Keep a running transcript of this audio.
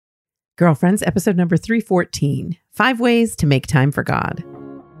Girlfriends, episode number 314, 5 Ways to Make Time for God.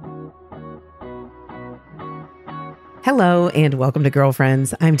 Hello and welcome to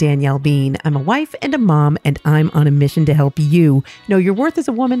Girlfriends. I'm Danielle Bean. I'm a wife and a mom, and I'm on a mission to help you know your worth as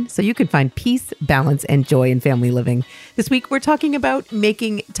a woman so you can find peace, balance, and joy in family living. This week, we're talking about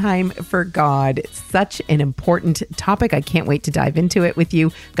making time for God. It's such an important topic. I can't wait to dive into it with you.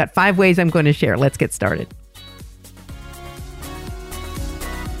 I've got 5 ways I'm going to share. Let's get started.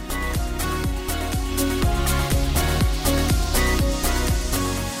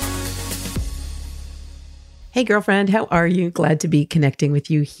 Hey, girlfriend, how are you? Glad to be connecting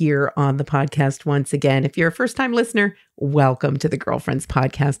with you here on the podcast once again. If you're a first-time listener, welcome to the Girlfriends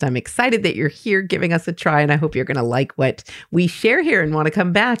Podcast. I'm excited that you're here giving us a try, and I hope you're going to like what we share here and want to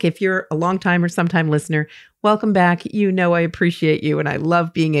come back. If you're a long-time or sometime listener, welcome back. You know I appreciate you, and I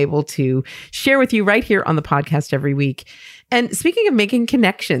love being able to share with you right here on the podcast every week. And speaking of making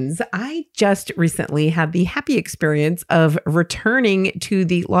connections, I just recently had the happy experience of returning to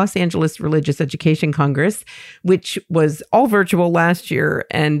the Los Angeles Religious Education Congress, which was all virtual last year.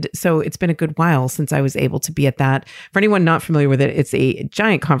 And so it's been a good while since I was able to be at that. For anyone not familiar with it, it's a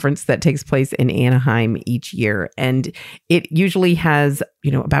giant conference that takes place in Anaheim each year. And it usually has,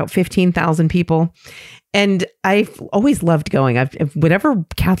 about 15,000 people. And I've always loved going. Whatever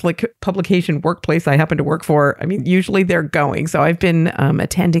Catholic publication workplace I happen to work for, usually they're going. So I've been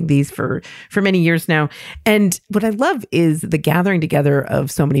attending these for many years now. And what I love is the gathering together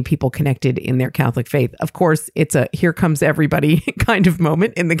of so many people connected in their Catholic faith. Of course, it's a here comes everybody kind of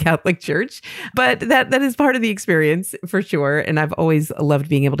moment in the Catholic Church, but that is part of the experience for sure. And I've always loved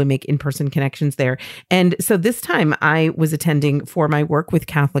being able to make in-person connections there. And so this time I was attending for my work with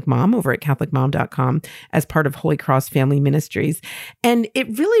Catholic Mom over at CatholicMom.com. as part of Holy Cross Family Ministries. And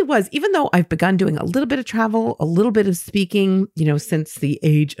it really was, even though I've begun doing a little bit of travel, a little bit of speaking, since the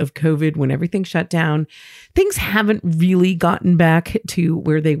age of COVID when everything shut down, things haven't really gotten back to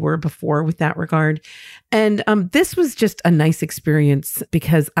where they were before with that regard. And this was just a nice experience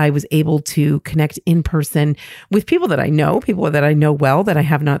because I was able to connect in person with people that I know well, that I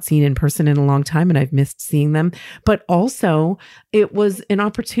have not seen in person in a long time, and I've missed seeing them. But also, it was an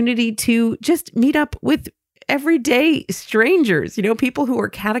opportunity to just meet up with everyday strangers, people who are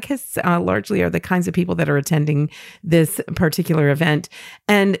catechists, largely are the kinds of people that are attending this particular event.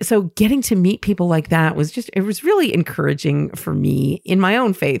 And so getting to meet people like that it was really encouraging for me in my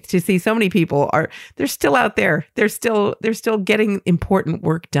own faith to see so many people they're still out there. They're still getting important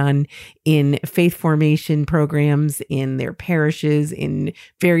work done in faith formation programs, in their parishes, in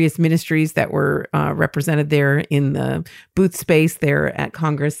various ministries that were represented there in the booth space there at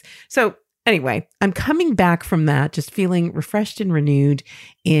Congress. So anyway, I'm coming back from that, just feeling refreshed and renewed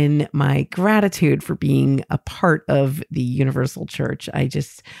in my gratitude for being a part of the Universal Church.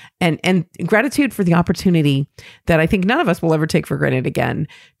 And gratitude for the opportunity that I think none of us will ever take for granted again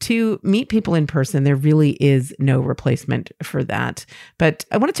to meet people in person. There really is no replacement for that. But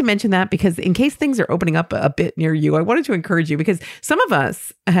I wanted to mention that because in case things are opening up a bit near you, I wanted to encourage you because some of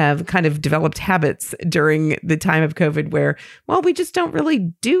us have kind of developed habits during the time of COVID where, we just don't really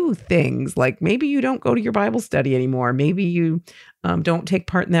do things. Like maybe you don't go to your Bible study anymore. Maybe you don't take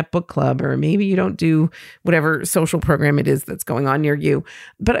part in that book club, or maybe you don't do whatever social program it is that's going on near you.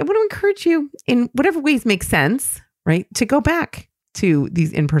 But I want to encourage you in whatever ways make sense, right, to go back to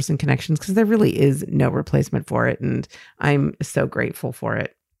these in-person connections because there really is no replacement for it. And I'm so grateful for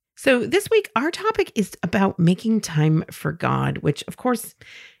it. So this week, our topic is about making time for God, which of course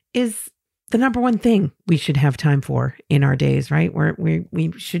is the number one thing we should have time for in our days, right?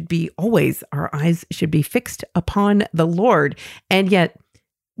 We should be always, our eyes should be fixed upon the Lord. And yet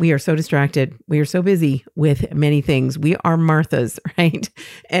we are so distracted. We are so busy with many things. We are Marthas, right?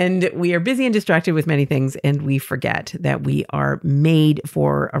 And we are busy and distracted with many things. And we forget that we are made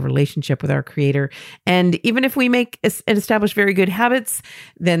for a relationship with our Creator. And even if we make and establish very good habits,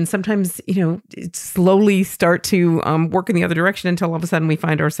 then sometimes, slowly start to work in the other direction until all of a sudden we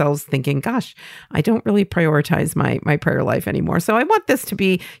find ourselves thinking, gosh, I don't really prioritize my prayer life anymore. So I want this to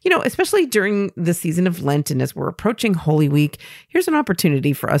be, especially during the season of Lent and as we're approaching Holy Week, here's an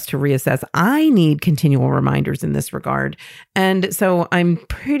opportunity for us to reassess. I need continual reminders in this regard. And so I'm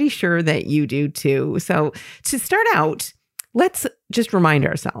pretty sure that you do too. So to start out, let's just remind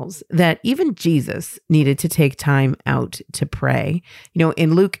ourselves that even Jesus needed to take time out to pray.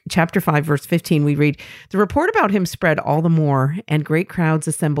 In Luke chapter 5, verse 15, we read, "The report about him spread all the more, and great crowds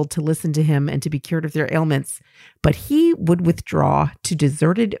assembled to listen to him and to be cured of their ailments. But he would withdraw to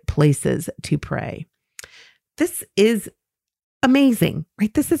deserted places to pray." This is amazing,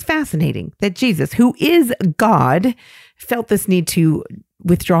 right? This is fascinating that Jesus, who is God, felt this need to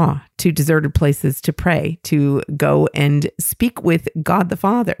withdraw to deserted places to pray, to go and speak with God the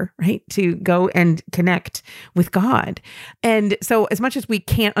Father, right? To go and connect with God. And so as much as we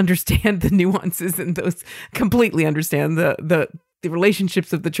can't understand the nuances and those completely understand the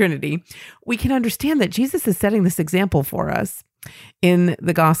relationships of the Trinity, we can understand that Jesus is setting this example for us in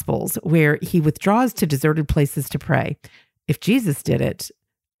the Gospels where he withdraws to deserted places to pray. If Jesus did it,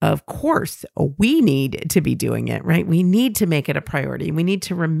 of course, we need to be doing it, right? We need to make it a priority. We need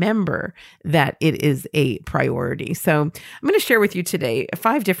to remember that it is a priority. So I'm going to share with you today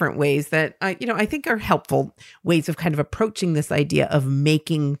 5 different ways that I think are helpful ways of kind of approaching this idea of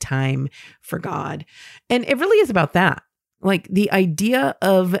making time for God. And it really is about that. Like the idea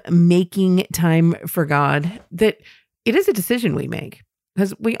of making time for God, that it is a decision we make.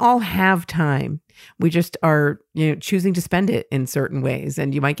 Because we all have time. We just are, choosing to spend it in certain ways.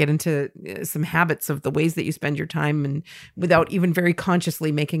 And you might get into some habits of the ways that you spend your time, and without even very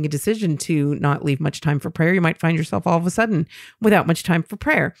consciously making a decision to not leave much time for prayer, you might find yourself all of a sudden without much time for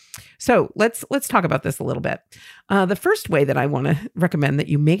prayer. So let's talk about this a little bit. The first way that I want to recommend that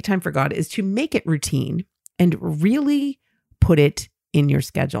you make time for God is to make it routine and really put it in your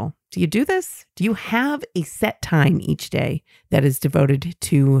schedule. Do you do this? Do you have a set time each day that is devoted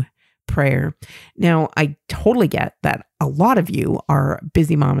to prayer? Now, I totally get that a lot of you are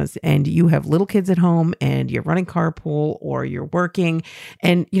busy mamas and you have little kids at home and you're running carpool or you're working,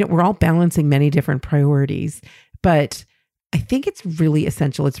 and we're all balancing many different priorities. But I think it's really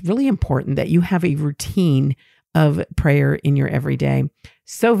essential. It's really important that you have a routine of prayer in your everyday.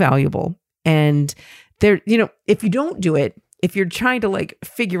 So valuable. And there, if you don't do it, if you're trying to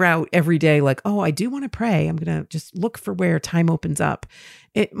figure out every day, I do want to pray, I'm going to just look for where time opens up.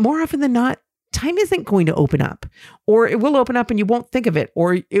 More often than not, time isn't going to open up, or it will open up and you won't think of it,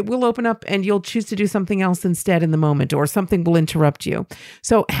 or it will open up and you'll choose to do something else instead in the moment, or something will interrupt you.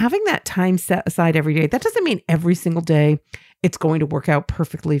 So having that time set aside every day, that doesn't mean every single day it's going to work out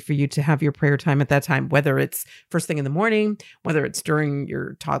perfectly for you to have your prayer time at that time, whether it's first thing in the morning, whether it's during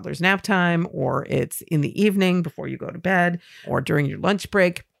your toddler's nap time, or it's in the evening before you go to bed, or during your lunch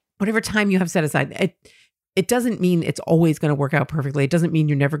break, whatever time you have set aside. It doesn't mean it's always going to work out perfectly. It doesn't mean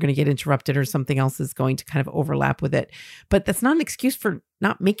you're never going to get interrupted or something else is going to kind of overlap with it. But that's not an excuse for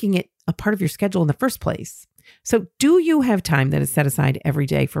not making it a part of your schedule in the first place. So do you have time that is set aside every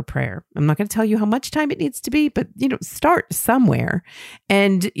day for prayer? I'm not going to tell you how much time it needs to be, but start somewhere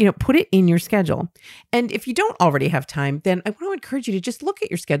and put it in your schedule. And if you don't already have time, then I want to encourage you to just look at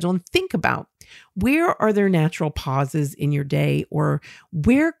your schedule and think about, where are there natural pauses in your day, or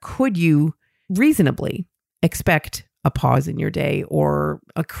where could you reasonably expect a pause in your day, or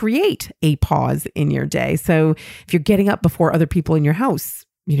create a pause in your day. So if you're getting up before other people in your house,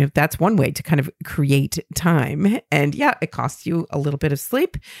 that's one way to kind of create time. And yeah, it costs you a little bit of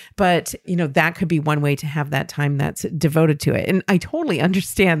sleep, but that could be one way to have that time that's devoted to it. And I totally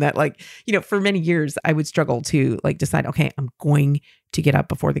understand that, for many years I would struggle to decide, okay, I'm going to get up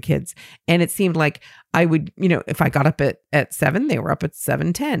before the kids. And it seemed like I would, if I got up at 7, they were up at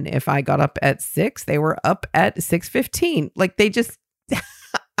 7:10. If I got up at 6, they were up at 6:15. They just,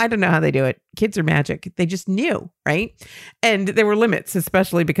 I don't know how they do it. Kids are magic. They just knew, right? And there were limits,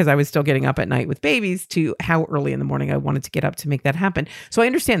 especially because I was still getting up at night with babies, to how early in the morning I wanted to get up to make that happen. So I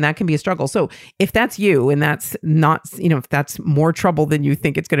understand that can be a struggle. So if that's you and that's not, if that's more trouble than you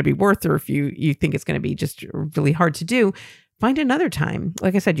think it's going to be worth, or if you think it's going to be just really hard to do, find another time.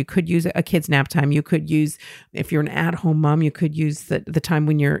 Like I said, you could use a kid's nap time. You could use, if you're an at-home mom, you could use the time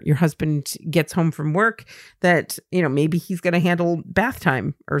when your husband gets home from work, that, maybe he's going to handle bath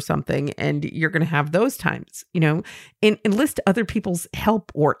time or something, and you're going to have those times, enlist other people's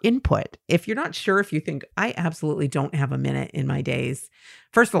help or input. If you're not sure, if you think, I absolutely don't have a minute in my days,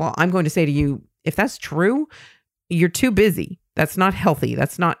 first of all, I'm going to say to you, if that's true, you're too busy. That's not healthy.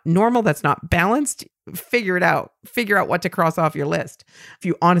 That's not normal. That's not balanced. Figure it out. Figure out what to cross off your list if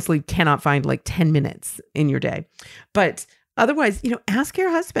you honestly cannot find 10 minutes in your day. But otherwise, ask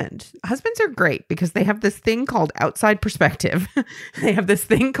your husband. Husbands are great because they have this thing called outside perspective. They have this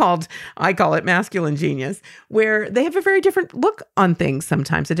thing called, I call it masculine genius, where they have a very different look on things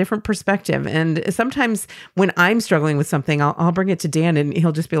sometimes, a different perspective. And sometimes when I'm struggling with something, I'll bring it to Dan and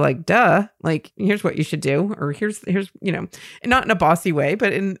he'll just be like, duh, here's what you should do. Or here's, not in a bossy way,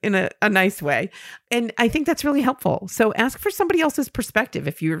 but in a nice way. And I think that's really helpful. So ask for somebody else's perspective.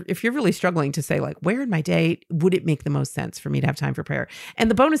 If you're really struggling to say where in my day would it make the most sense for me to have time for prayer. And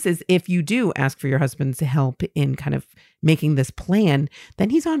the bonus is if you do ask for your husband's help in kind of making this plan,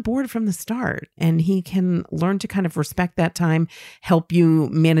 then he's on board from the start and he can learn to kind of respect that time, help you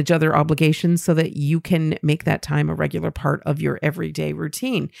manage other obligations so that you can make that time a regular part of your everyday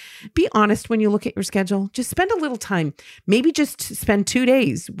routine. Be honest when you look at your schedule. Just spend a little time. Maybe just spend 2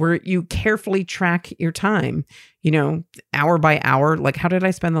 days where you carefully track your time, hour by hour. Like, how did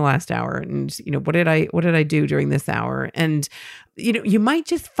I spend the last hour? And, what did I do during this hour? And, you might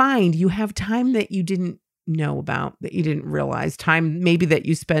just find you have time that you didn't know about, that you didn't realize, time maybe that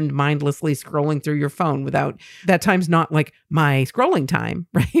you spend mindlessly scrolling through your phone without, that time's not like my scrolling time,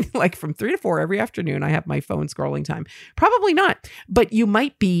 right? Like from 3 to 4 every afternoon, I have my phone scrolling time. Probably not, but you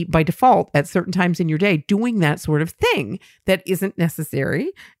might be by default at certain times in your day doing that sort of thing that isn't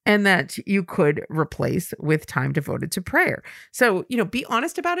necessary and that you could replace with time devoted to prayer. So, be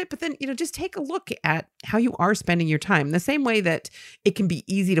honest about it, but then, just take a look at how you are spending your time. The same way that it can be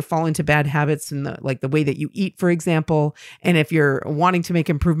easy to fall into bad habits in the way that you eat, for example. And if you're wanting to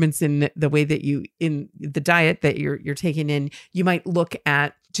make improvements in the way that in the diet that you're taking in, you might look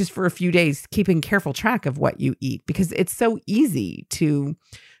at just for a few days, keeping careful track of what you eat, because it's so easy to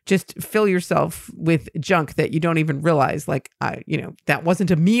just fill yourself with junk that you don't even realize. Like, that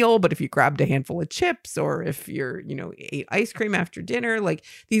wasn't a meal, but if you grabbed a handful of chips or if you're, ate ice cream after dinner, like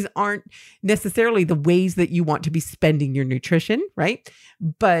these aren't necessarily the ways that you want to be spending your nutrition, right?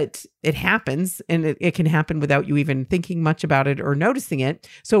 But it happens, and it can happen without you even thinking much about it or noticing it.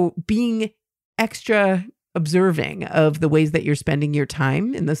 So being extra observing of the ways that you're spending your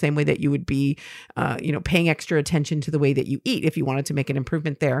time in the same way that you would be, paying extra attention to the way that you eat if you wanted to make an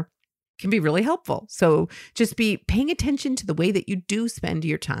improvement there can be really helpful. So just be paying attention to the way that you do spend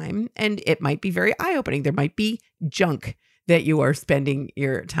your time. And it might be very eye-opening. There might be junk that you are spending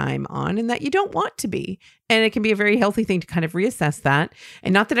your time on and that you don't want to be. And it can be a very healthy thing to kind of reassess that.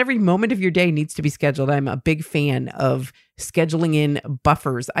 And not that every moment of your day needs to be scheduled. I'm a big fan of scheduling in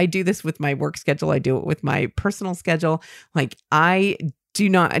buffers. I do this with my work schedule. I do it with my personal schedule. Like, I do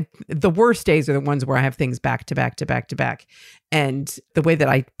not, the worst days are the ones where I have things back to back to back to back. And the way that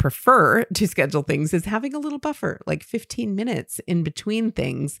I prefer to schedule things is having a little buffer, like 15 minutes in between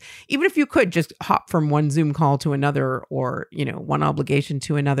things. Even if you could just hop from one Zoom call to another or, one obligation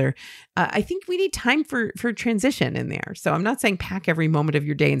to another, I think we need time for transition in there. So I'm not saying pack every moment of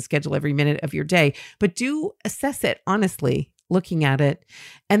your day and schedule every minute of your day, but do assess it honestly, looking at it,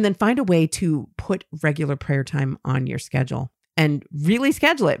 and then find a way to put regular prayer time on your schedule. And really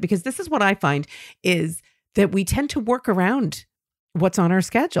schedule it, because this is what I find is that we tend to work around what's on our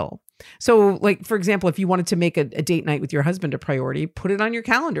schedule. So like, for example, if you wanted to make a date night with your husband a priority, put it on your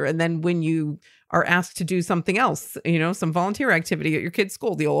calendar. And then when you are asked to do something else, some volunteer activity at your kid's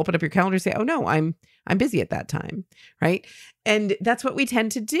school, you'll open up your calendar and say, oh no, I'm busy at that time. Right. And that's what we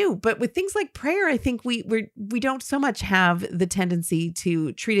tend to do. But with things like prayer, I think we don't so much have the tendency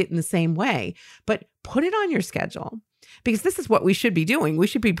to treat it in the same way, but put it on your schedule. Because this is what we should be doing. We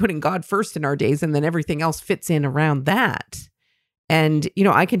should be putting God first in our days, and then everything else fits in around that. And,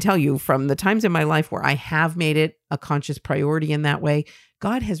 I can tell you from the times in my life where I have made it a conscious priority in that way,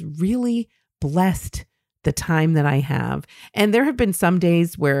 God has really blessed the time that I have. And there have been some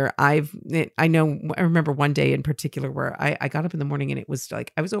days where I remember one day in particular where I got up in the morning and it was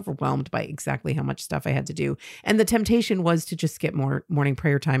like, I was overwhelmed by exactly how much stuff I had to do. And the temptation was to just skip more morning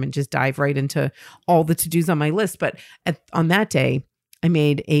prayer time and just dive right into all the to-dos on my list. But on that day, I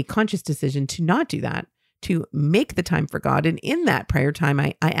made a conscious decision to not do that, to make the time for God. And in that prayer time,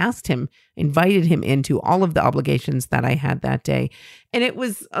 I asked him, invited him into all of the obligations that I had that day. And it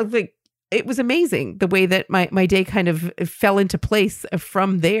was it was amazing the way that my day kind of fell into place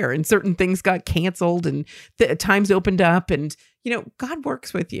from there, and certain things got canceled and the times opened up, and, God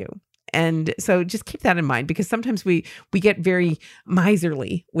works with you. And so just keep that in mind, because sometimes we get very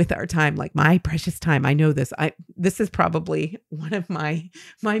miserly with our time, like my precious time. I know this. This is probably one of my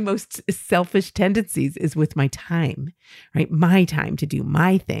most selfish tendencies is with my time, right? My time to do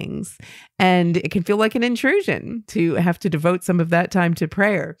my things. And it can feel like an intrusion to have to devote some of that time to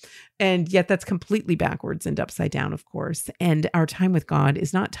prayer. And yet that's completely backwards and upside down, of course. And our time with God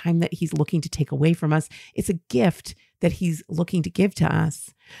is not time that he's looking to take away from us. It's a gift that he's looking to give to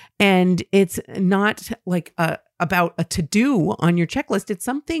us. And it's not like about a to-do on your checklist.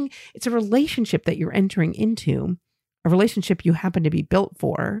 It's a relationship that you're entering into, a relationship you happen to be built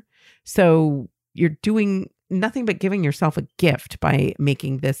for. So you're doing nothing but giving yourself a gift by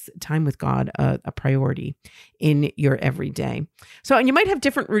making this time with God a priority in your everyday. So, and you might have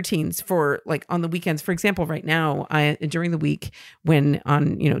different routines for like on the weekends. For example, right now, during the week, when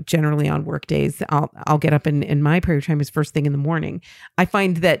generally on work days, I'll get up and my prayer time is first thing in the morning. I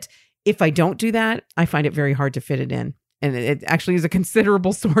find that if I don't do that, I find it very hard to fit it in. And it actually is a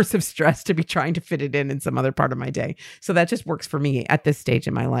considerable source of stress to be trying to fit it in some other part of my day. So that just works for me at this stage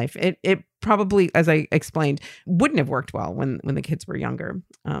in my life. It probably, as I explained, wouldn't have worked well when the kids were younger.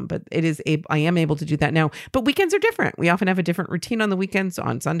 But I am able to do that now. But weekends are different. We often have a different routine on the weekends. So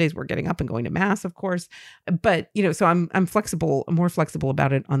on Sundays, we're getting up and going to mass, of course. But, so I'm flexible, more flexible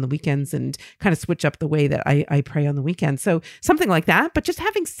about it on the weekends and kind of switch up the way that I pray on the weekends. So something like that, but just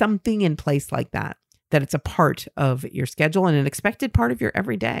having something in place like that it's a part of your schedule and an expected part of your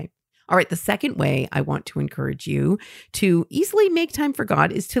everyday. All right, the second way I want to encourage you to easily make time for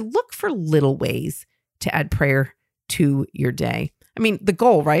God is to look for little ways to add prayer to your day. I mean, the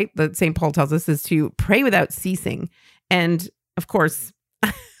goal, right, that St. Paul tells us is to pray without ceasing. And of course,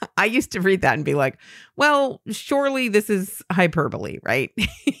 I used to read that and be like, well, surely this is hyperbole, right?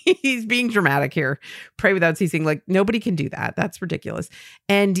 He's being dramatic here. Pray without ceasing. Like nobody can do that. That's ridiculous.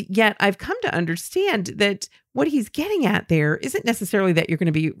 And yet I've come to understand that what he's getting at there isn't necessarily that you're going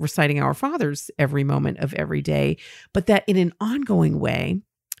to be reciting Our Fathers every moment of every day, but that in an ongoing way,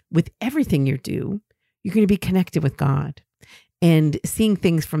 with everything you do, you're going to be connected with God and seeing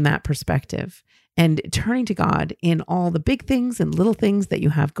things from that perspective. And turning to God in all the big things and little things that you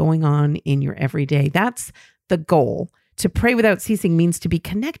have going on in your everyday. That's the goal. To pray without ceasing means to be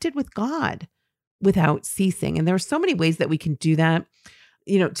connected with God without ceasing. And there are so many ways that we can do that,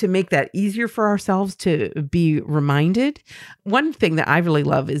 to make that easier for ourselves to be reminded. One thing that I really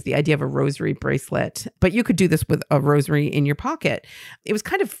love is the idea of a rosary bracelet, but you could do this with a rosary in your pocket. It was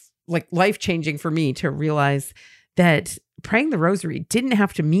kind of like life-changing for me to realize that praying the rosary didn't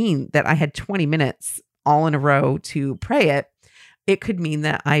have to mean that I had 20 minutes all in a row to pray it. It could mean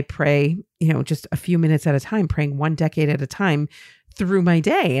that I pray, just a few minutes at a time, praying one decade at a time through my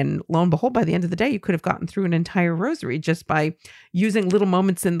day. And lo and behold, by the end of the day, you could have gotten through an entire rosary just by using little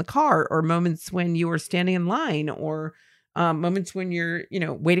moments in the car or moments when you are standing in line or moments when you're,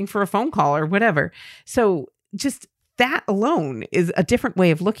 waiting for a phone call or whatever. So just that alone is a different way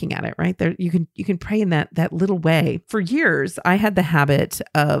of looking at it, right? There, you can pray in that little way. For years, I had the habit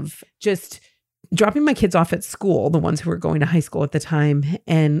of just dropping my kids off at school, the ones who were going to high school at the time,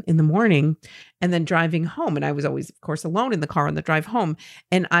 and in the morning, and then driving home. And I was always, of course, alone in the car on the drive home.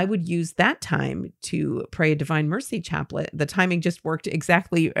 And I would use that time to pray a Divine Mercy chaplet. The timing just worked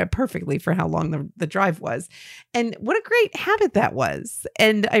exactly perfectly for how long the drive was. And what a great habit that was.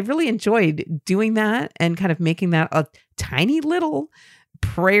 And I really enjoyed doing that and kind of making that a tiny little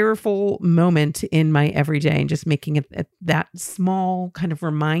prayerful moment in my everyday and just making it that small kind of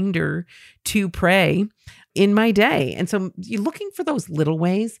reminder to pray in my day. And so you're looking for those little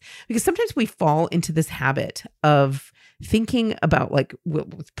ways, because sometimes we fall into this habit of thinking about like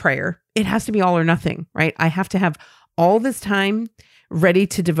with prayer, it has to be all or nothing, right? I have to have all this time ready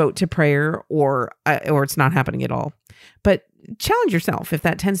to devote to prayer or it's not happening at all. But challenge yourself, if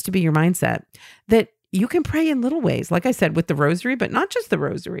that tends to be your mindset, that you can pray in little ways, like I said, with the rosary, but not just the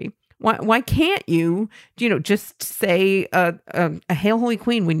rosary. Why can't you, just say a Hail Holy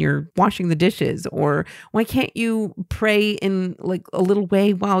Queen when you're washing the dishes? Or why can't you pray in like a little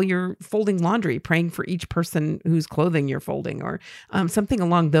way while you're folding laundry, praying for each person whose clothing you're folding, or something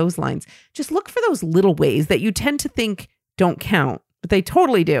along those lines? Just look for those little ways that you tend to think don't count, but they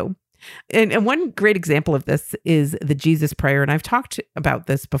totally do. And one great example of this is the Jesus Prayer. And I've talked about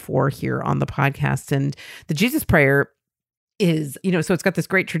this before here on the podcast. And the Jesus Prayer is, so it's got this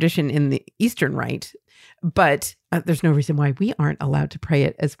great tradition in the Eastern Rite, but there's no reason why we aren't allowed to pray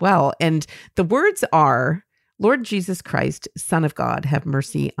it as well. And the words are, Lord Jesus Christ, Son of God, have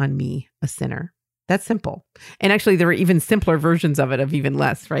mercy on me, a sinner. That's simple. And actually, there are even simpler versions of it, of even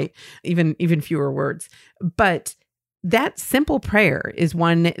less, right? Even fewer words. But that simple prayer is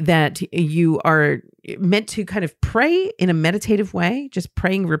one that you are meant to kind of pray in a meditative way, just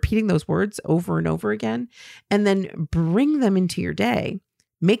praying, repeating those words over and over again, and then bring them into your day.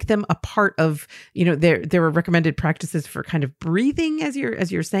 Make them a part of, there are recommended practices for kind of breathing as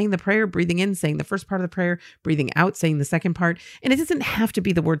you're saying the prayer, breathing in, saying the first part of the prayer, breathing out, saying the second part. And it doesn't have to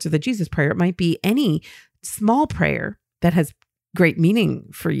be the words of the Jesus Prayer. It might be any small prayer that has great meaning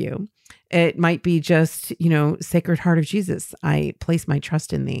for you. It might be just, Sacred Heart of Jesus, I place my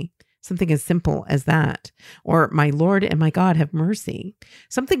trust in thee. Something as simple as that. Or my Lord and my God, have mercy.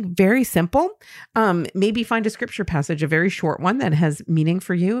 Something very simple. Maybe find a scripture passage, a very short one that has meaning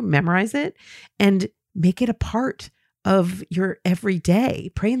for you, memorize it, and make it a part of your everyday.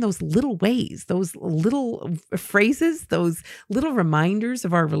 Pray in those little ways, those little phrases, those little reminders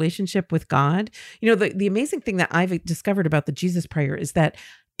of our relationship with God. The amazing thing that I've discovered about the Jesus prayer is that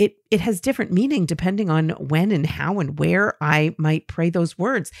it has different meaning depending on when and how and where I might pray those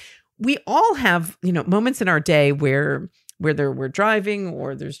words. We all have, moments in our day where we're driving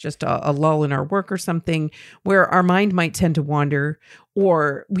or there's just a lull in our work or something where our mind might tend to wander,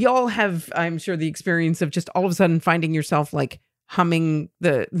 or we all have, I'm sure, the experience of just all of a sudden finding yourself like humming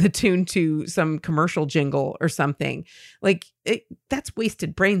the tune to some commercial jingle or something. That's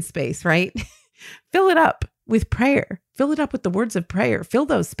wasted brain space, right? Fill it up with prayer. Fill it up with the words of prayer. Fill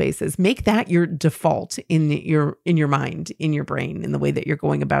those spaces. Make that your default in your mind, in your brain, in the way that you're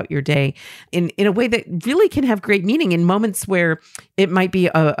going about your day, in a way that really can have great meaning in moments where it might be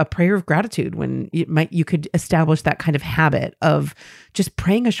a prayer of gratitude, when you could establish that kind of habit of just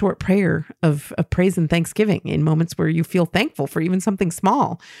praying a short prayer of praise and thanksgiving in moments where you feel thankful for even something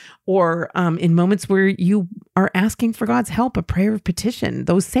small, or in moments where you are asking for God's help, a prayer of petition.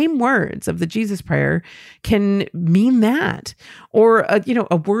 Those same words of the Jesus prayer can mean that, or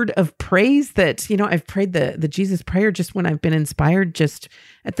a word of praise that, I've prayed the Jesus prayer just when I've been inspired just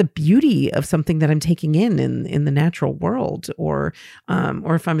at the beauty of something that I'm taking in the natural world, or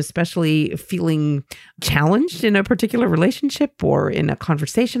if I'm especially feeling challenged in a particular relationship or in a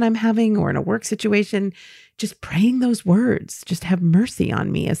conversation I'm having or in a work situation, just praying those words, just have mercy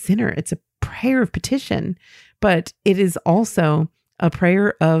on me, a sinner. It's a prayer of petition, but it is also a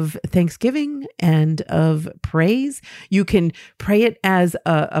prayer of thanksgiving and of praise. You can pray it as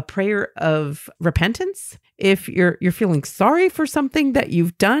a prayer of repentance. If you're feeling sorry for something that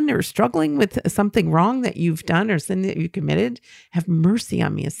you've done, or struggling with something wrong that you've done or sin that you committed, have mercy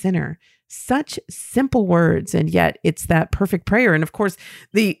on me, a sinner. Such simple words, and yet it's that perfect prayer. And of course,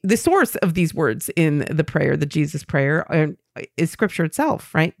 the source of these words in the prayer, the Jesus prayer, is Scripture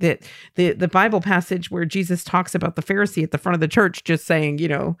itself, right? That the Bible passage where Jesus talks about the Pharisee at the front of the church just saying,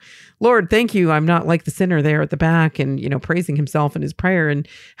 Lord, thank you, I'm not like the sinner there at the back, and praising himself in his prayer, and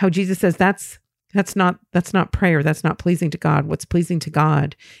how Jesus says that's not prayer, that's not pleasing to God. What's pleasing to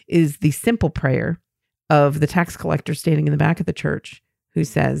God is the simple prayer of the tax collector standing in the back of the church, who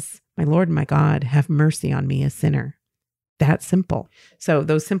says, "My Lord and my God, have mercy on me, a sinner." That simple. So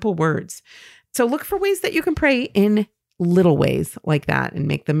those simple words. So look for ways that you can pray in little ways like that and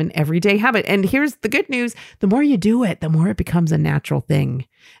make them an everyday habit. And here's the good news. The more you do it, the more it becomes a natural thing.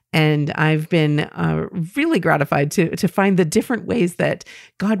 And I've been really gratified to find the different ways that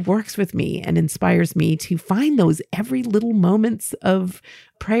God works with me and inspires me to find those every little moments of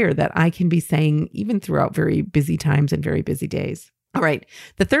prayer that I can be saying even throughout very busy times and very busy days. All right.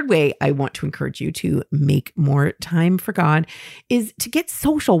 The third way I want to encourage you to make more time for God is to get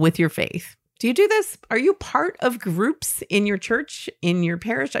social with your faith. Do you do this? Are you part of groups in your church, in your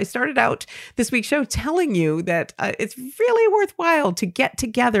parish? I started out this week's show telling you that it's really worthwhile to get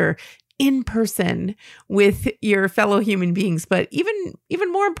together in person with your fellow human beings. But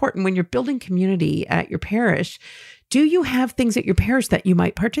even more important, when you're building community at your parish, do you have things at your parish that you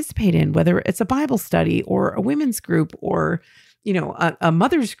might participate in, whether it's a Bible study or a women's group or a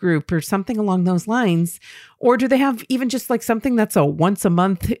mother's group or something along those lines? Or do they have even just like something that's a once a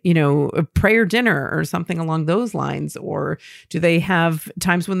month, a prayer dinner or something along those lines? Or do they have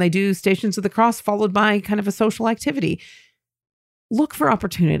times when they do Stations of the Cross followed by kind of a social activity? Look for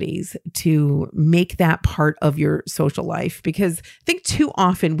opportunities to make that part of your social life, because I think too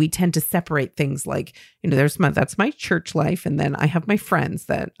often we tend to separate things like, that's my church life, and then I have my friends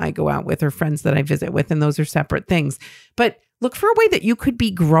that I go out with or friends that I visit with, and those are separate things. But look for a way that you could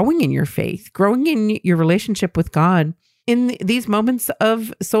be growing in your faith, growing in your relationship with God in these moments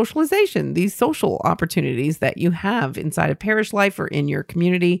of socialization, these social opportunities that you have inside of parish life or in your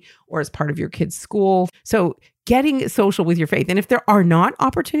community or as part of your kids' school. So getting social with your faith. And if there are not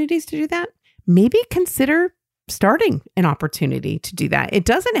opportunities to do that, maybe consider starting an opportunity to do that. It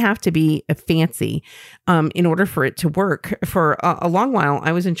doesn't have to be a fancy in order for it to work. For a long while,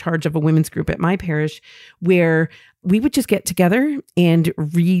 I was in charge of a women's group at my parish where we would just get together and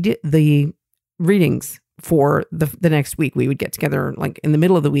read the readings for the next week. We would get together like in the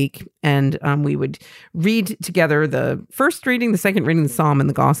middle of the week, and we would read together the first reading, the second reading, the Psalm, and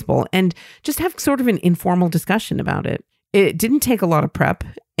the Gospel, and just have sort of an informal discussion about it. It didn't take a lot of prep,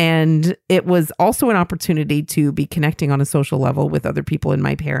 and it was also an opportunity to be connecting on a social level with other people in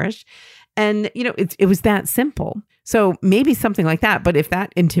my parish. And, it was that simple. So maybe something like that. But if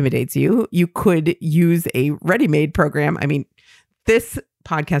that intimidates you, you could use a ready-made program. I mean, this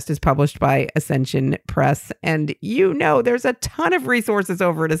podcast is published by Ascension Press. And there's a ton of resources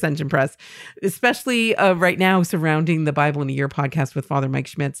over at Ascension Press, especially right now surrounding the Bible in a Year podcast with Father Mike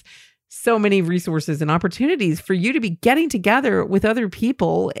Schmitz. So many resources and opportunities for you to be getting together with other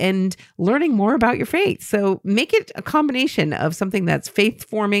people and learning more about your faith. So make it a combination of something that's faith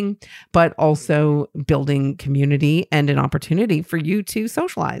forming, but also building community and an opportunity for you to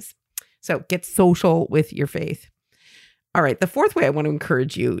socialize. So get social with your faith. All right. The fourth way I want to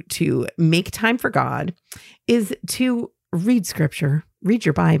encourage you to make time for God is to read scripture, read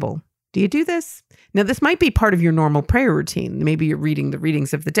your Bible. Do you do this? Now, this might be part of your normal prayer routine. Maybe you're reading the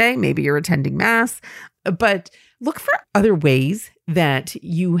readings of the day. Maybe you're attending Mass. But look for other ways that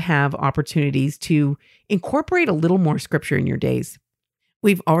you have opportunities to incorporate a little more scripture in your days.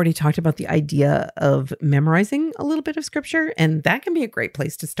 We've already talked about the idea of memorizing a little bit of scripture, and that can be a great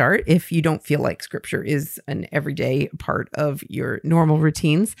place to start if you don't feel like scripture is an everyday part of your normal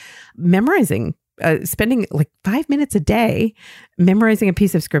routines. Memorizing. Spending like 5 minutes a day memorizing a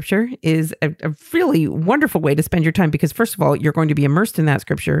piece of scripture is a really wonderful way to spend your time because, first of all, you're going to be immersed in that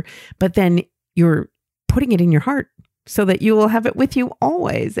scripture, but then you're putting it in your heart so that you will have it with you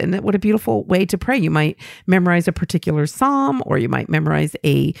always. And what a beautiful way to pray. You might memorize a particular psalm, or you might memorize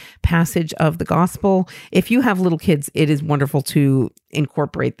a passage of the gospel. If you have little kids, it is wonderful to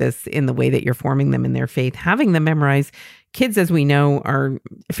incorporate this in the way that you're forming them in their faith, having them memorize. Kids, as we know, are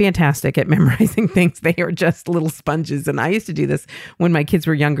fantastic at memorizing things. They are just little sponges. And I used to do this when my kids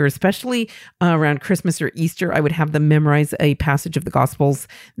were younger, especially around Christmas or Easter. I would have them memorize a passage of the Gospels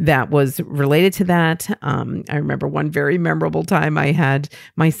that was related to that. I remember one very memorable time I had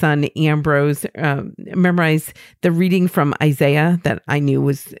my son Ambrose memorize the reading from Isaiah that I knew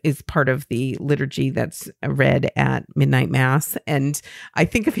is part of the liturgy that's read at midnight Mass. And I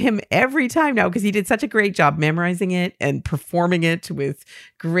think of him every time now because he did such a great job memorizing it and performing it with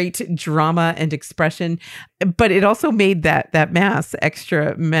great drama and expression. But it also made that Mass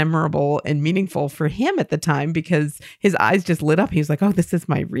extra memorable and meaningful for him at the time because his eyes just lit up. He was like, oh, this is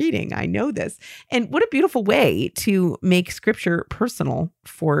my reading. I know this. And what a beautiful way to make scripture personal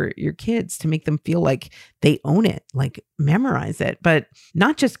for your kids, to make them feel like they own it, like memorize it, but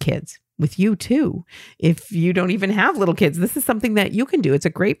not just kids. With you too. If you don't even have little kids, this is something that you can do. It's a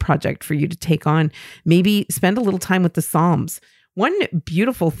great project for you to take on. Maybe spend a little time with the Psalms. One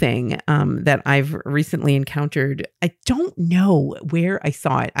beautiful thing that I've recently encountered, I don't know where I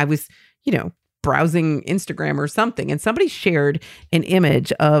saw it. I was, browsing Instagram or something, and somebody shared an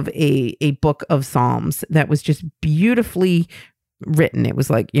image of a book of Psalms that was just beautifully written. It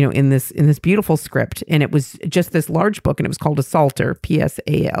was like, in this beautiful script, and it was just this large book, and it was called a Psalter,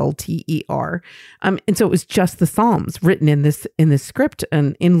 Psalter. And so it was just the Psalms written in this script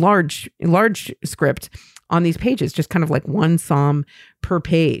and in large script on these pages, just kind of like one Psalm per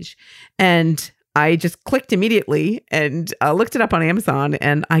page. And I just clicked immediately and looked it up on Amazon,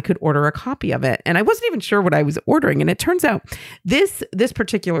 and I could order a copy of it. And I wasn't even sure what I was ordering. And it turns out this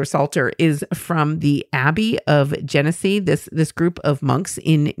particular Psalter is from the Abbey of Genesee, this group of monks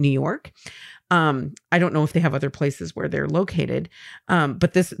in New York. I don't know if they have other places where they're located.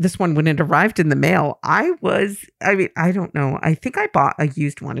 But this one, when it arrived in the mail, I don't know. I think I bought a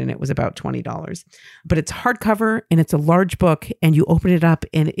used one and it was about $20, but it's hardcover and it's a large book, and you open it up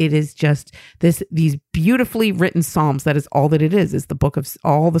and it is just these beautifully written Psalms. That is all that it is the book of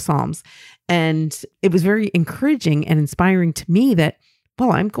all the Psalms. And it was very encouraging and inspiring to me that,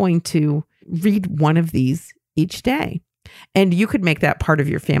 well, I'm going to read one of these each day. And you could make that part of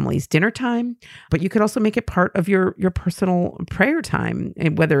your family's dinner time, but you could also make it part of your personal prayer time,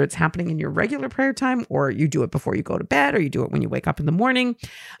 and whether it's happening in your regular prayer time, or you do it before you go to bed, or you do it when you wake up in the morning.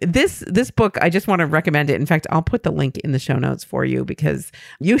 This book, I just want to recommend it. In fact, I'll put the link in the show notes for you because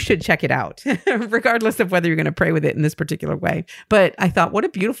you should check it out, regardless of whether you're going to pray with it in this particular way. But I thought, what a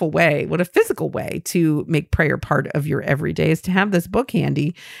beautiful way, what a physical way to make prayer part of your everyday is to have this book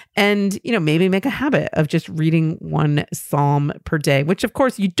handy, and maybe make a habit of just reading one Psalm per day, which of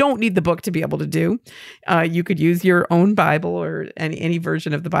course you don't need the book to be able to do. You could use your own Bible or any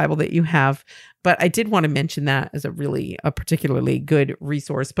version of the Bible that you have. But I did want to mention that as a particularly good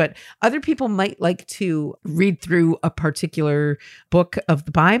resource. But other people might like to read through a particular book of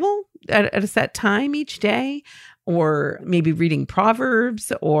the Bible at a set time each day, or maybe reading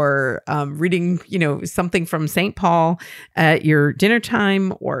Proverbs, or reading, something from St. Paul at your dinner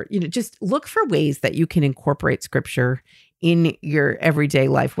time, or, just look for ways that you can incorporate scripture in your everyday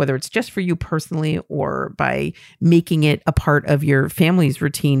life, whether it's just for you personally or by making it a part of your family's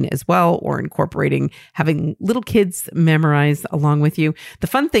routine as well, or incorporating having little kids memorize along with you. The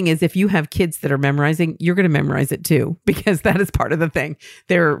fun thing is if you have kids that are memorizing, you're going to memorize it too, because that is part of the thing.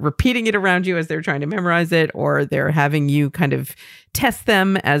 They're repeating it around you as they're trying to memorize it, or they're having you kind of test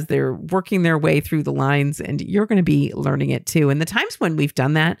them as they're working their way through the lines, and you're going to be learning it too. And the times when we've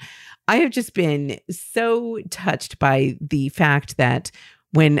done that, I have just been so touched by the fact that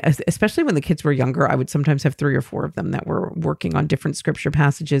especially when the kids were younger, I would sometimes have 3 or 4 of them that were working on different scripture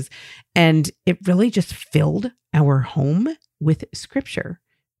passages. And it really just filled our home with scripture.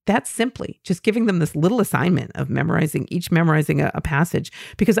 That's simply just giving them this little assignment of memorizing a passage,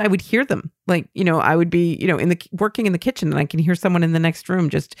 because I would hear them I would be, working in the kitchen, and I can hear someone in the next room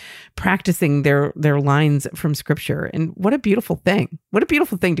just practicing their lines from scripture. And what a beautiful thing. What a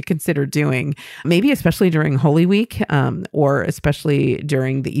beautiful thing to consider doing, maybe especially during Holy Week, or especially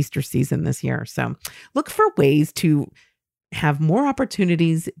during the Easter season this year. So look for ways to have more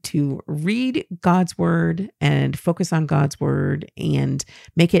opportunities to read God's word and focus on God's word and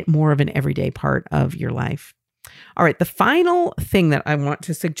make it more of an everyday part of your life. All right, the final thing that I want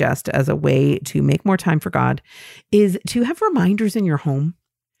to suggest as a way to make more time for God is to have reminders in your home.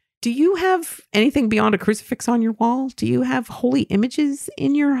 Do you have anything beyond a crucifix on your wall? Do you have holy images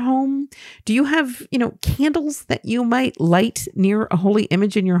in your home? Do you have, candles that you might light near a holy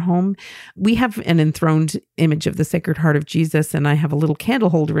image in your home? We have an enthroned image of the Sacred Heart of Jesus, and I have a little candle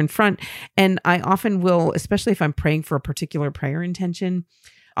holder in front. And I often will, especially if I'm praying for a particular prayer intention,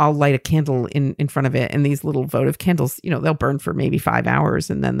 I'll light a candle in front of it. And these little votive candles, they'll burn for maybe 5 hours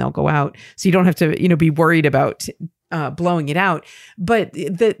and then they'll go out. So you don't have to, be worried about blowing it out. But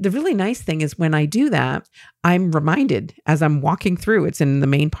the really nice thing is when I do that, I'm reminded as I'm walking through, it's in the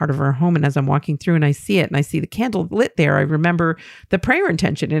main part of our home. And as I'm walking through and I see it and I see the candle lit there, I remember the prayer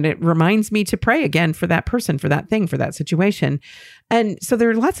intention, and it reminds me to pray again for that person, for that thing, for that situation. And so there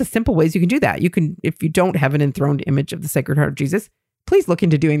are lots of simple ways you can do that. You can, if you don't have an enthroned image of the Sacred Heart of Jesus, please look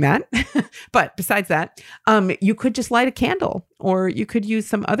into doing that. But besides that, you could just light a candle, or you could use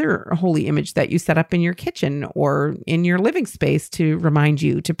some other holy image that you set up in your kitchen or in your living space to remind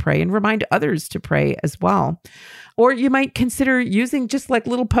you to pray and remind others to pray as well. Or you might consider using just like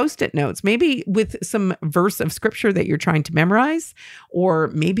little Post-it notes, maybe with some verse of scripture that you're trying to memorize, or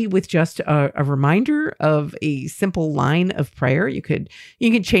maybe with just a reminder of a simple line of prayer. You can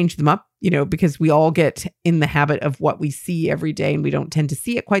change them up, because we all get in the habit of what we see every day, and we don't tend to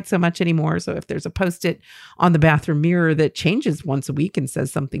see it quite so much anymore. So if there's a Post-it on the bathroom mirror that changes once a week and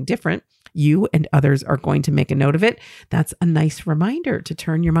says something different, you and others are going to make a note of it. That's a nice reminder to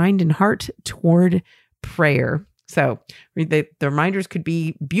turn your mind and heart toward prayer. So the reminders could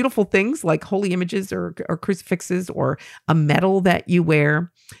be beautiful things like holy images or crucifixes, or a medal that you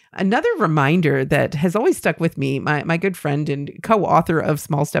wear. Another reminder that has always stuck with me, my good friend and co-author of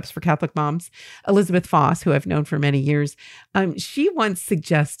Small Steps for Catholic Moms, Elizabeth Foss, who I've known for many years, she once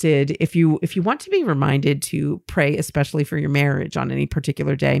suggested if you want to be reminded to pray, especially for your marriage on any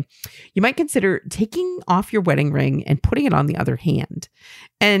particular day, you might consider taking off your wedding ring and putting it on the other hand.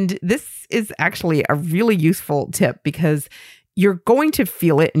 And this is actually a really useful tip, because you're going to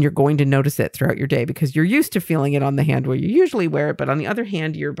feel it and you're going to notice it throughout your day, because you're used to feeling it on the hand where you usually wear it. But on the other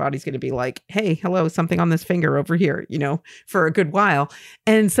hand, your body's going to be like, hey, hello, something on this finger over here, for a good while.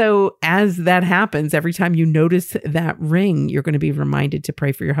 And so as that happens, every time you notice that ring, you're going to be reminded to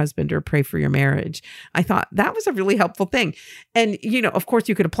pray for your husband or pray for your marriage. I thought that was a really helpful thing. And, of course,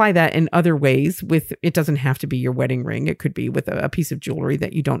 you could apply that in other ways it doesn't have to be your wedding ring. It could be with a piece of jewelry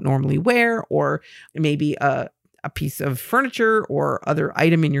that you don't normally wear, or maybe a piece of furniture or other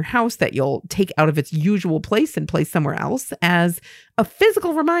item in your house that you'll take out of its usual place and place somewhere else as a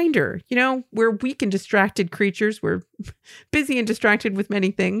physical reminder. We're weak and distracted creatures. We're busy and distracted with many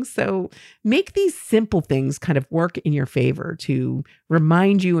things. So make these simple things kind of work in your favor to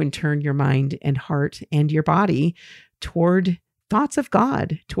remind you and turn your mind and heart and your body toward thoughts of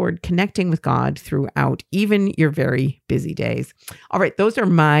God, toward connecting with God throughout even your very busy days. All right, those are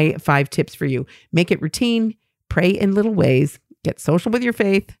my 5 tips for you. Make it routine. Pray in little ways, get social with your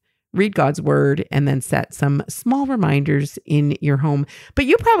faith, read God's word, and then set some small reminders in your home. But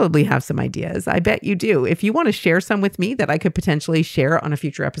you probably have some ideas. I bet you do. If you want to share some with me that I could potentially share on a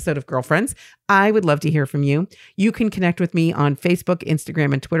future episode of Girlfriends, I would love to hear from you. You can connect with me on Facebook,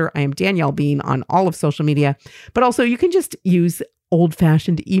 Instagram, and Twitter. I am Danielle Bean on all of social media, but also you can just use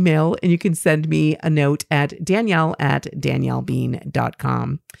old-fashioned email, and you can send me a note at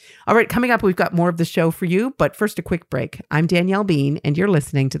danielle@daniellebean.com. All right, coming up, we've got more of the show for you, but first a quick break. I'm Danielle Bean, and you're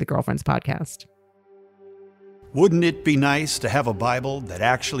listening to the Girlfriends Podcast. Wouldn't it be nice to have a Bible that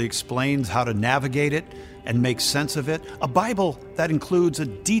actually explains how to navigate it and make sense of it? A Bible that includes a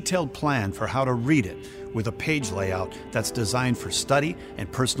detailed plan for how to read it, with a page layout that's designed for study and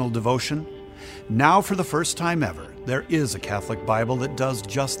personal devotion? Now, for the first time ever, there is a Catholic Bible that does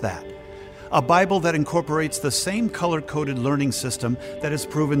just that. A Bible that incorporates the same color-coded learning system that has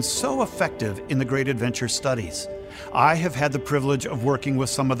proven so effective in the Great Adventure studies. I have had the privilege of working with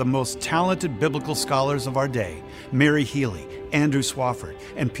some of the most talented biblical scholars of our day, Mary Healy, Andrew Swafford,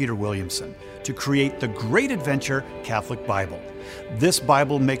 and Peter Williamson, to create the Great Adventure Catholic Bible. This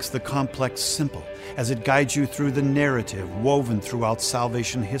Bible makes the complex simple as it guides you through the narrative woven throughout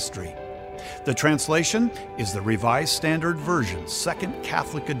salvation history. The translation is the Revised Standard Version, Second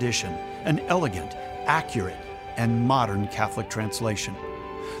Catholic Edition, an elegant, accurate, and modern Catholic translation.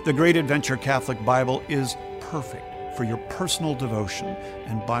 The Great Adventure Catholic Bible is perfect for your personal devotion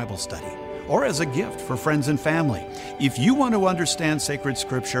and Bible study, or as a gift for friends and family. If you want to understand sacred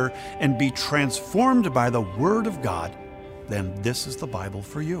scripture and be transformed by the Word of God, then this is the Bible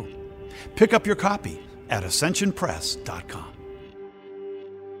for you. Pick up your copy at ascensionpress.com.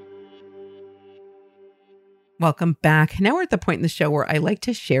 Welcome back. Now we're at the point in the show where I like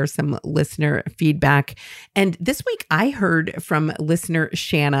to share some listener feedback. And this week I heard from listener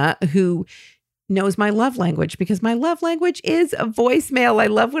Shanna, who knows my love language, because my love language is a voicemail. I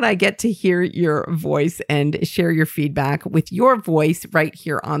love when I get to hear your voice and share your feedback with your voice right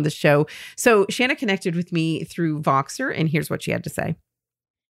here on the show. So Shanna connected with me through Voxer, and here's what she had to say.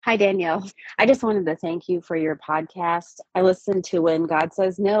 Hi, Danielle. I just wanted to thank you for your podcast. I listened to When God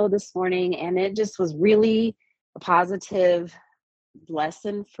Says No this morning, and it just was really a positive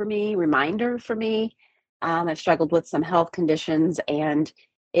lesson for me, reminder for me. I've struggled with some health conditions, and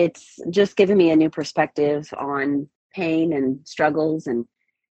it's just given me a new perspective on pain and struggles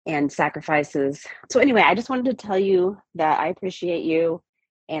and sacrifices. So anyway, I just wanted to tell you that I appreciate you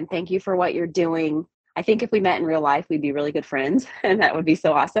and thank you for what you're doing. I think if we met in real life, we'd be really good friends, and that would be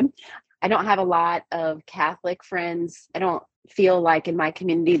so awesome. I don't have a lot of Catholic friends. I don't feel like in my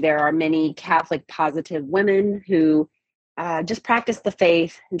community there are many Catholic positive women who just practice the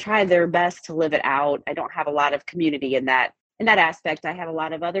faith and try their best to live it out. I don't have a lot of community in that aspect. I have a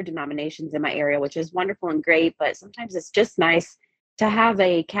lot of other denominations in my area, which is wonderful and great, but sometimes it's just nice to have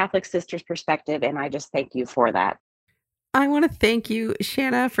a Catholic sister's perspective, and I just thank you for that. I want to thank you,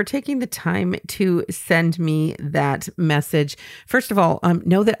 Shanna, for taking the time to send me that message. First of all,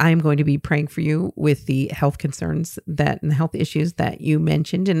 know that I'm going to be praying for you with the health concerns and the health issues that you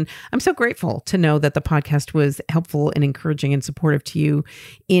mentioned. And I'm so grateful to know that the podcast was helpful and encouraging and supportive to you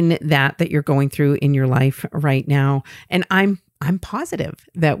in that you're going through in your life right now. And I'm positive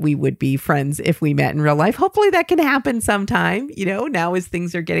that we would be friends if we met in real life. Hopefully that can happen sometime, now as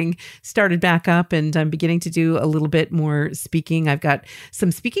things are getting started back up and I'm beginning to do a little bit more speaking. I've got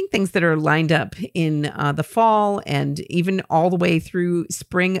some speaking things that are lined up in the fall, and even all the way through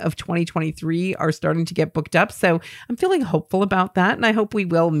spring of 2023 are starting to get booked up. So I'm feeling hopeful about that, and I hope we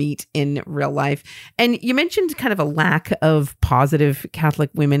will meet in real life. And you mentioned kind of a lack of positive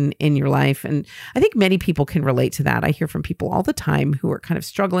Catholic women in your life, and I think many people can relate to that. I hear from people all the time who are kind of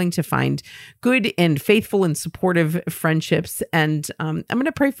struggling to find good and faithful and supportive friendships. And I'm going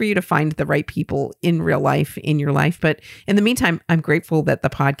to pray for you to find the right people in real life, in your life. But in the meantime, I'm grateful that the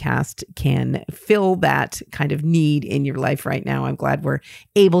podcast can fill that kind of need in your life right now. I'm glad we're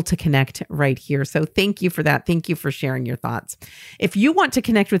able to connect right here. So thank you for that. Thank you for sharing your thoughts. If you want to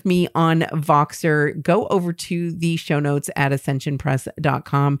connect with me on Voxer, go over to the show notes at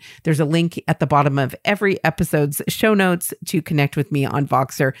ascensionpress.com. There's a link at the bottom of every episode's show notes to connect with me on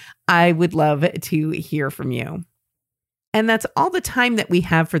Voxer. I would love to hear from you. And that's all the time that we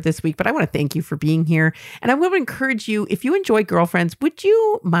have for this week, but I want to thank you for being here. And I want to encourage you, if you enjoy Girlfriends, would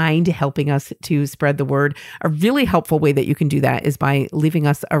you mind helping us to spread the word? A really helpful way that you can do that is by leaving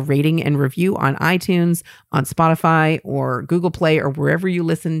us a rating and review on iTunes, on Spotify, or Google Play, or wherever you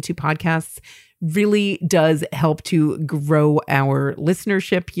listen to podcasts. Really does help to grow our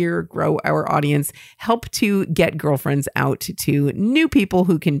listenership here, grow our audience, help to get Girlfriends out to new people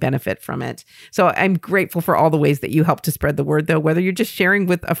who can benefit from it. So I'm grateful for all the ways that you help to spread the word, though, whether you're just sharing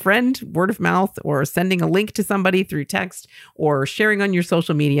with a friend, word of mouth, or sending a link to somebody through text, or sharing on your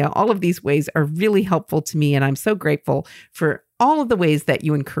social media. All of these ways are really helpful to me, and I'm so grateful for all of the ways that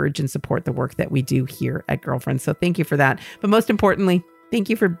you encourage and support the work that we do here at Girlfriends. So thank you for that. But most importantly, thank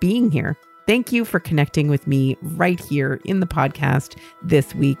you for being here. Thank you for connecting with me right here in the podcast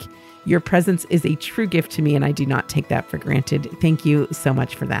this week. Your presence is a true gift to me, and I do not take that for granted. Thank you so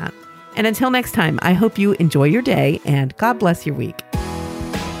much for that. And until next time, I hope you enjoy your day and God bless your week.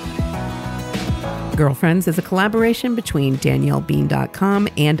 Girlfriends is a collaboration between DanielleBean.com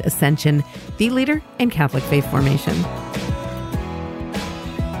and Ascension, the leader in Catholic faith formation.